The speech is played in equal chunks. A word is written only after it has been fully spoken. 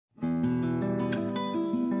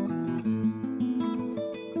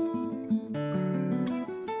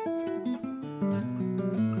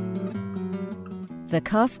The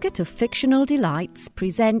Casket of Fictional Delights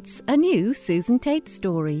presents a new Susan Tate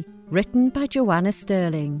story, written by Joanna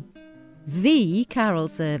Sterling. The Carol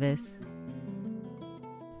Service.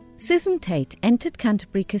 Susan Tate entered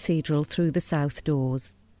Canterbury Cathedral through the south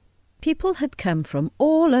doors. People had come from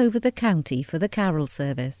all over the county for the carol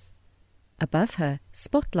service. Above her,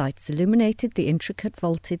 spotlights illuminated the intricate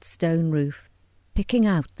vaulted stone roof, picking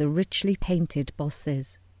out the richly painted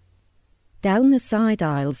bosses. Down the side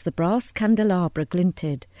aisles the brass candelabra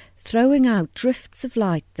glinted, throwing out drifts of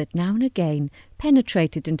light that now and again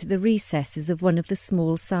penetrated into the recesses of one of the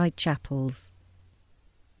small side chapels.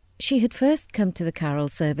 She had first come to the carol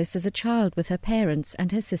service as a child with her parents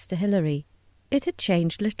and her sister Hilary. It had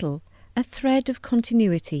changed little, a thread of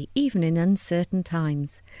continuity even in uncertain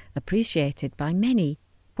times, appreciated by many,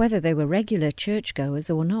 whether they were regular churchgoers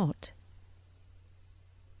or not.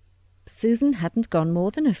 Susan hadn't gone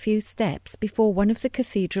more than a few steps before one of the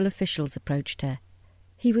cathedral officials approached her.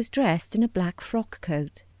 He was dressed in a black frock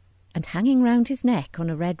coat, and hanging round his neck on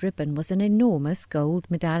a red ribbon was an enormous gold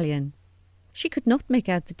medallion. She could not make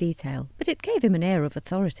out the detail, but it gave him an air of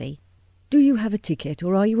authority. "Do you have a ticket,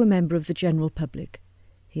 or are you a member of the general public?"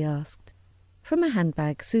 he asked. From a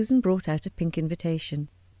handbag, Susan brought out a pink invitation.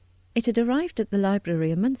 It had arrived at the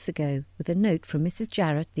library a month ago, with a note from Mrs.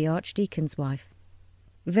 Jarrett, the Archdeacon's wife.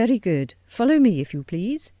 "Very good. Follow me, if you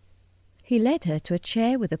please." He led her to a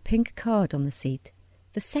chair with a pink card on the seat,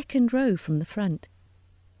 the second row from the front.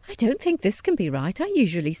 "I don't think this can be right. I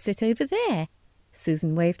usually sit over there."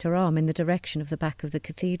 Susan waved her arm in the direction of the back of the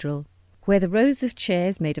cathedral, where the rows of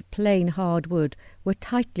chairs made of plain hard wood were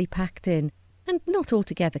tightly packed in and not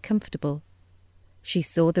altogether comfortable. She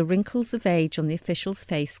saw the wrinkles of age on the official's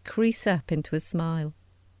face crease up into a smile.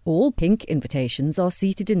 "All pink invitations are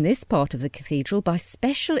seated in this part of the cathedral by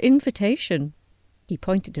special invitation." He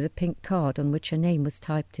pointed to the pink card on which her name was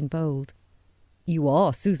typed in bold. "You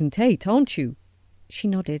are Susan Tate, aren't you?" She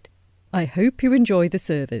nodded. "I hope you enjoy the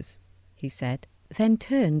service," he said, then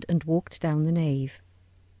turned and walked down the nave.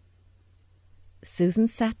 Susan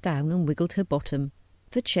sat down and wiggled her bottom.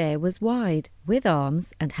 The chair was wide, with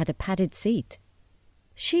arms, and had a padded seat.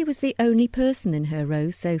 She was the only person in her row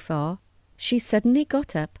so far. She suddenly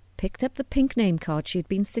got up, picked up the pink name card she had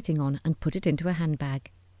been sitting on, and put it into a handbag.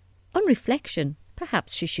 On reflection,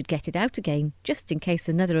 perhaps she should get it out again, just in case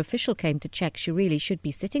another official came to check she really should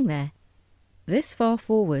be sitting there. This far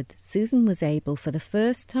forward, Susan was able for the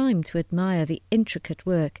first time to admire the intricate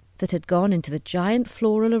work that had gone into the giant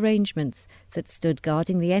floral arrangements that stood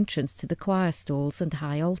guarding the entrance to the choir stalls and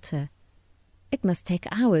high altar. It must take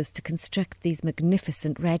hours to construct these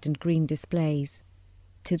magnificent red and green displays.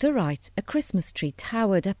 To the right, a Christmas tree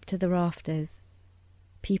towered up to the rafters.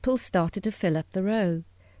 People started to fill up the row.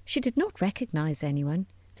 She did not recognise anyone.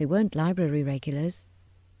 They weren't library regulars.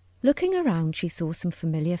 Looking around, she saw some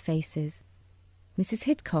familiar faces. Mrs.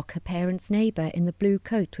 Hidcock, her parents' neighbour, in the blue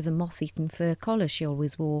coat with a moth-eaten fur collar she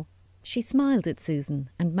always wore. She smiled at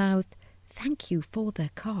Susan and mouthed, "Thank you for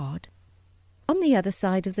the card." On the other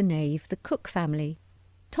side of the nave, the Cook family.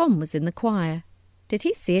 Tom was in the choir. Did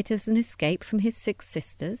he see it as an escape from his 6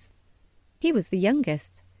 sisters? He was the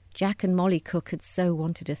youngest. Jack and Molly Cook had so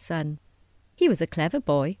wanted a son. He was a clever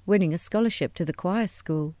boy, winning a scholarship to the choir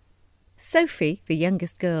school. Sophie, the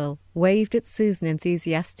youngest girl, waved at Susan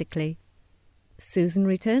enthusiastically. Susan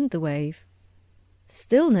returned the wave.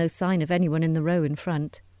 Still no sign of anyone in the row in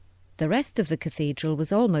front. The rest of the cathedral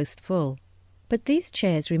was almost full, but these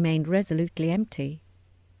chairs remained resolutely empty.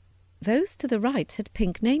 Those to the right had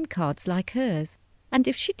pink name cards like hers, and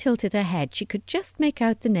if she tilted her head she could just make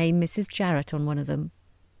out the name Mrs. Jarrett on one of them.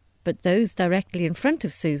 But those directly in front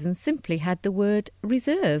of Susan simply had the word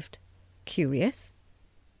 "reserved." Curious.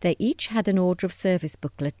 They each had an order of service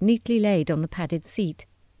booklet neatly laid on the padded seat.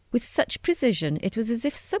 With such precision it was as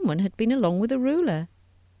if someone had been along with a ruler.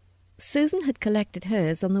 Susan had collected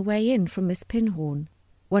hers on the way in from Miss Pinhorn,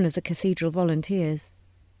 one of the cathedral volunteers.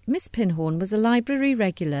 Miss Pinhorn was a library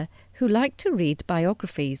regular who liked to read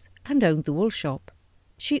biographies and owned the wool shop.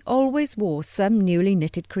 She always wore some newly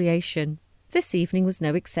knitted creation. This evening was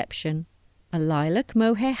no exception. A lilac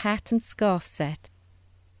mohair hat and scarf set.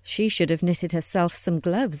 She should have knitted herself some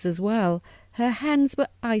gloves as well. Her hands were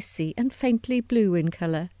icy and faintly blue in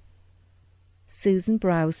colour. Susan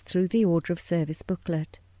browsed through the order of service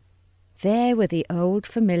booklet. There were the old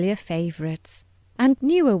familiar favourites, and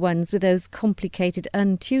newer ones with those complicated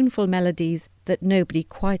untuneful melodies that nobody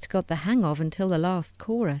quite got the hang of until the last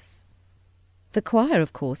chorus. The choir,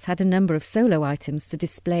 of course, had a number of solo items to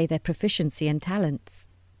display their proficiency and talents.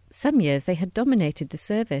 Some years they had dominated the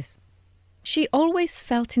service. She always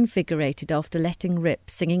felt invigorated after letting rip,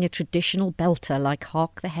 singing a traditional belter like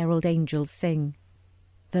Hark the Herald Angels Sing.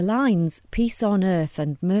 The lines, peace on earth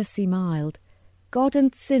and mercy mild, God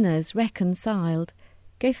and sinners reconciled,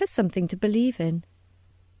 gave her something to believe in.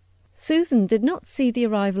 Susan did not see the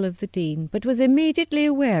arrival of the Dean, but was immediately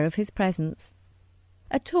aware of his presence.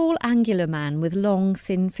 A tall, angular man with long,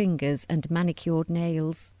 thin fingers and manicured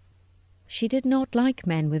nails. She did not like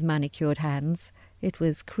men with manicured hands. It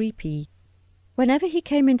was creepy. Whenever he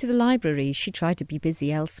came into the library, she tried to be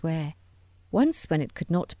busy elsewhere. Once, when it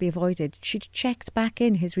could not be avoided, she checked back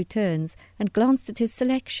in his returns and glanced at his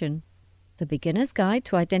selection. The Beginner's Guide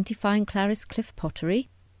to Identifying Clarice Cliff Pottery,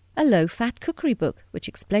 a low-fat cookery book which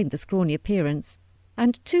explained the scrawny appearance,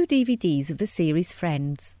 and 2 DVDs of the series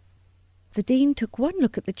Friends. The Dean took one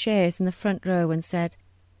look at the chairs in the front row and said,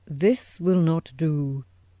 "This will not do."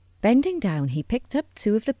 Bending down, he picked up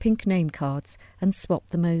 2 of the pink name cards and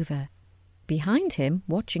swapped them over. Behind him,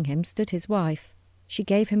 watching him, stood his wife. She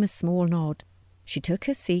gave him a small nod. She took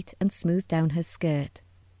her seat and smoothed down her skirt.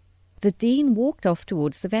 The Dean walked off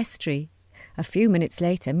towards the vestry. A few minutes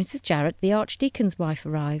later, Mrs. Jarrett, the Archdeacon's wife,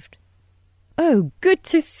 arrived. "Oh, good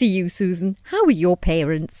to see you, Susan. How are your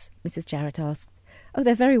parents?" Mrs. Jarrett asked. "Oh,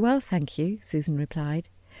 they're very well, thank you," Susan replied.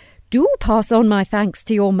 "Do pass on my thanks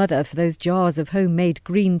to your mother for those jars of homemade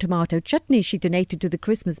green tomato chutney she donated to the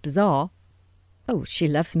Christmas bazaar." "Oh, she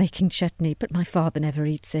loves making chutney, but my father never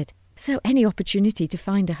eats it, so any opportunity to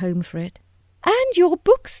find a home for it." "And your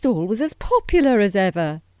bookstall was as popular as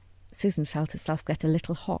ever." Susan felt herself get a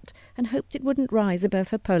little hot and hoped it wouldn't rise above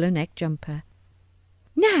her polo neck jumper.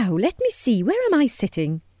 "Now, let me see, where am I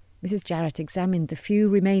sitting?" Mrs. Jarrett examined the few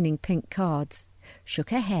remaining pink cards, shook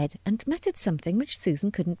her head and muttered something which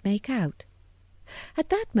Susan couldn't make out. At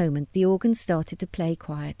that moment the organ started to play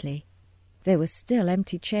quietly. There were still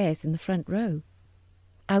empty chairs in the front row.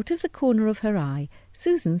 Out of the corner of her eye,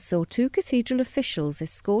 Susan saw 2 cathedral officials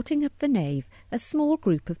escorting up the nave a small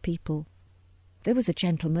group of people. There was a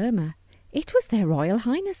gentle murmur. It was their Royal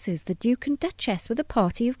Highnesses, the Duke and Duchess, with a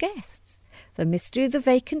party of guests. The mystery of the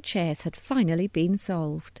vacant chairs had finally been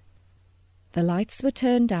solved. The lights were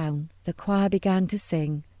turned down, the choir began to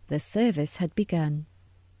sing, the service had begun.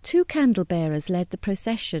 2 candle-bearers led the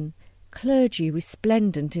procession, clergy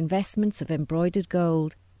resplendent in vestments of embroidered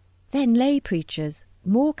gold, then lay preachers,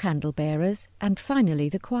 more candle-bearers, and finally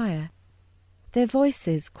the choir. Their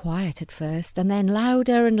voices, quiet at first, and then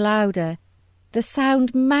louder and louder, the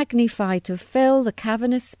sound magnified to fill the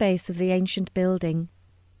cavernous space of the ancient building.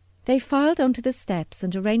 They filed onto the steps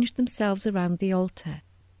and arranged themselves around the altar.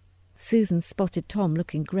 Susan spotted Tom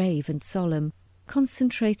looking grave and solemn,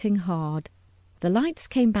 concentrating hard. The lights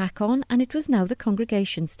came back on, and it was now the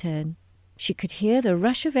congregation's turn. She could hear the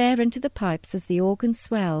rush of air into the pipes as the organ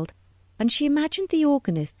swelled, and she imagined the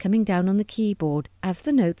organist coming down on the keyboard as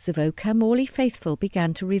the notes of "O Come All Ye Faithful"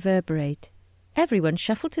 began to reverberate. Everyone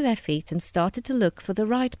shuffled to their feet and started to look for the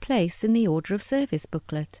right place in the order of service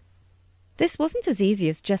booklet. This wasn't as easy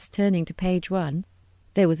as just turning to page 1.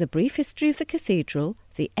 There was a brief history of the cathedral,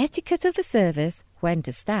 the etiquette of the service, when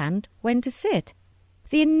to stand, when to sit,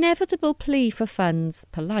 the inevitable plea for funds,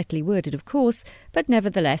 politely worded of course, but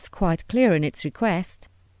nevertheless quite clear in its request.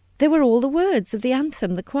 There were all the words of the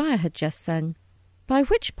anthem the choir had just sung, by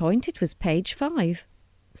which point it was page 5.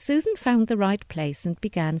 Susan found the right place and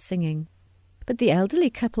began singing. But the elderly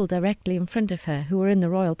couple directly in front of her, who were in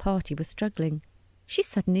the royal party, were struggling. She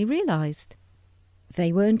suddenly realised.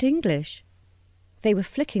 They weren't English. They were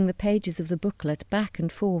flicking the pages of the booklet back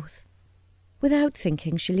and forth. Without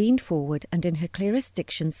thinking, she leaned forward and in her clearest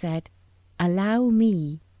diction said, "Allow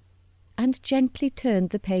me," and gently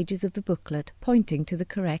turned the pages of the booklet, pointing to the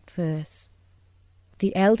correct verse.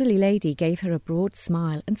 The elderly lady gave her a broad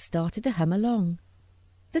smile and started to hum along.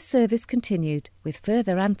 The service continued, with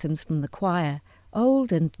further anthems from the choir,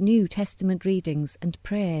 Old and New Testament readings and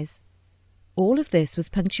prayers. All of this was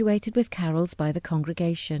punctuated with carols by the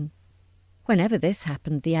congregation. Whenever this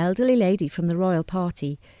happened, the elderly lady from the royal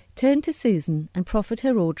party turned to Susan and proffered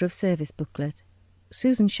her order of service booklet.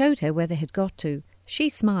 Susan showed her where they had got to. She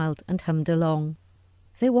smiled and hummed along.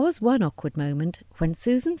 There was one awkward moment when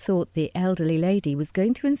Susan thought the elderly lady was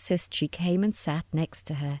going to insist she came and sat next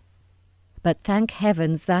to her. But thank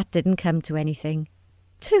heavens that didn't come to anything.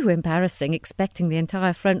 Too embarrassing, expecting the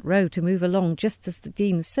entire front row to move along just as the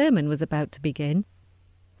Dean's sermon was about to begin.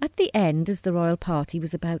 At the end, as the royal party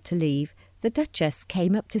was about to leave, the Duchess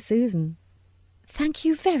came up to Susan. "Thank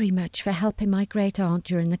you very much for helping my great-aunt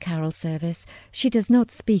during the carol service. She does not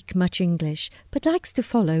speak much English, but likes to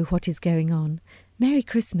follow what is going on. Merry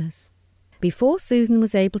Christmas." Before Susan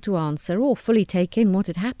was able to answer or fully take in what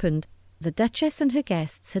had happened, the Duchess and her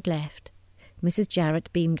guests had left. Mrs.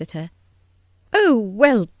 Jarrett beamed at her. Oh,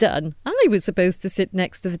 well done. I was supposed to sit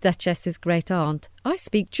next to the Duchess's great-aunt. I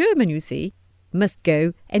speak German, you see. Must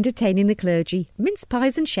go, entertaining the clergy, mince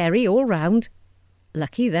pies and sherry all round.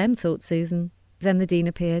 Lucky them, thought Susan. Then the Dean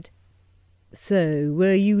appeared. So,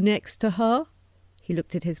 were you next to her? He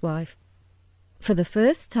looked at his wife. For the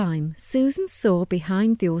first time, Susan saw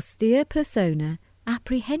behind the austere persona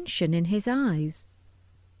apprehension in his eyes.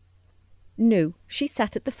 No, she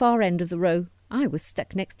sat at the far end of the row. I was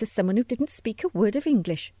stuck next to someone who didn't speak a word of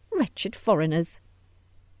English. Wretched foreigners.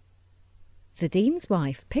 The Dean's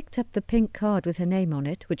wife picked up the pink card with her name on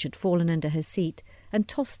it, which had fallen under her seat, and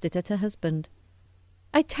tossed it at her husband.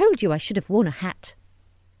 I told you I should have worn a hat.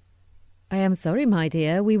 I am sorry, my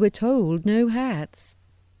dear, we were told no hats.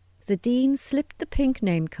 The Dean slipped the pink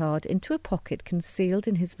name card into a pocket concealed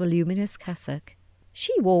in his voluminous cassock.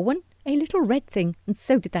 She wore one, a little red thing, and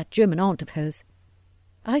so did that German aunt of hers.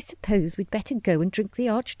 I suppose we'd better go and drink the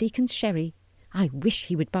Archdeacon's sherry. I wish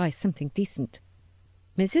he would buy something decent.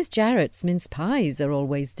 Mrs. Jarrett's mince pies are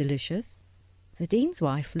always delicious. The Dean's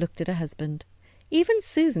wife looked at her husband. Even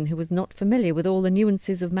Susan, who was not familiar with all the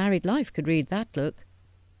nuances of married life, could read that look.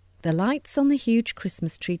 The lights on the huge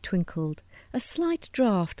Christmas tree twinkled. A slight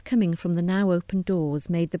draught coming from the now open doors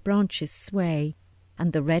made the branches sway,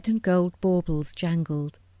 and the red and gold baubles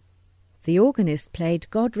jangled. The organist played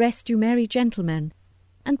God Rest You Merry Gentlemen,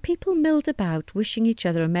 and people milled about wishing each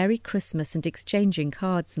other a Merry Christmas and exchanging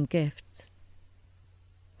cards and gifts.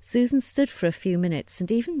 Susan stood for a few minutes,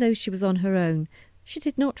 and even though she was on her own, she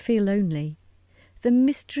did not feel lonely. The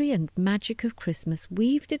mystery and magic of Christmas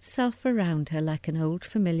weaved itself around her like an old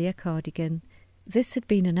familiar cardigan. This had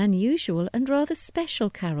been an unusual and rather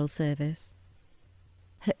special carol service.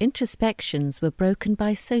 Her introspections were broken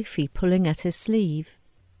by Sophie pulling at her sleeve.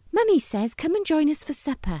 Mummy says come and join us for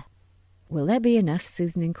supper. Will there be enough?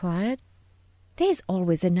 Susan inquired. There's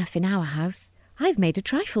always enough in our house. I've made a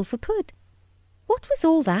trifle for Pud. What was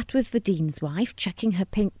all that with the Dean's wife chucking her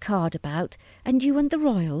pink card about, and you and the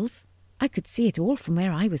Royals? I could see it all from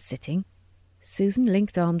where I was sitting. Susan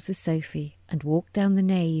linked arms with Sophie and walked down the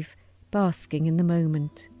nave, basking in the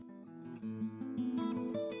moment.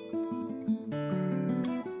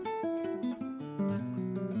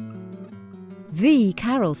 The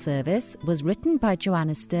Carol Service was written by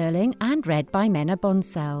Joanna Sterling and read by Menna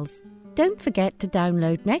Bonsells. Don't forget to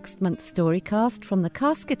download next month's Storycast from the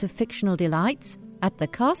Casket of Fictional Delights at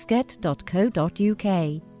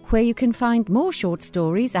thecasket.co.uk, where you can find more short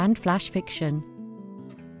stories and flash fiction.